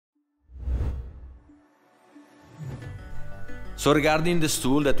So regarding the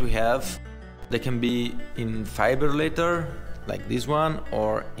stool that we have, they can be in fiber leather like this one,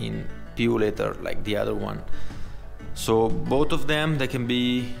 or in PU leather like the other one. So both of them, they can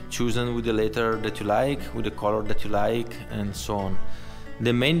be chosen with the leather that you like, with the color that you like, and so on.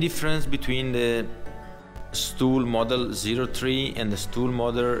 The main difference between the stool model 03 and the stool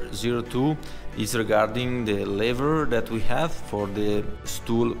model 02 is regarding the lever that we have for the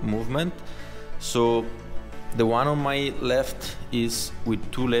stool movement. So the one on my left is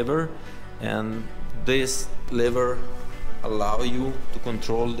with 2 levers, and this lever allow you to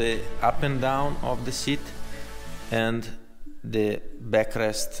control the up and down of the seat and the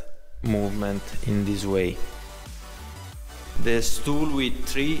backrest movement in this way. The stool with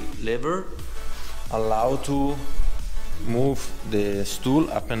 3 levers allow to move the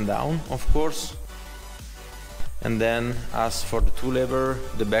stool up and down, of course. And then as for the 2 levers,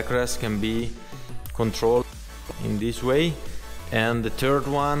 the backrest can be controlled in this way. And the third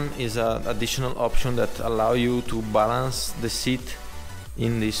one is an additional option that allow you to balance the seat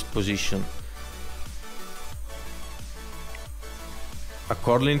in this position.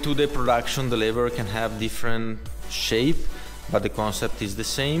 According to the production, the lever can have different shape, but the concept is the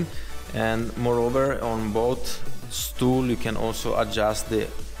same. And moreover, on both stool you can also adjust the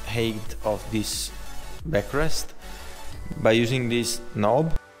height of this backrest by using this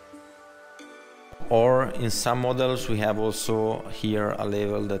knob, or in some models we have also here a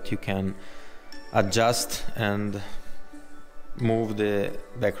level that you can adjust and move the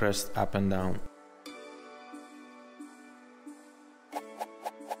backrest up and down.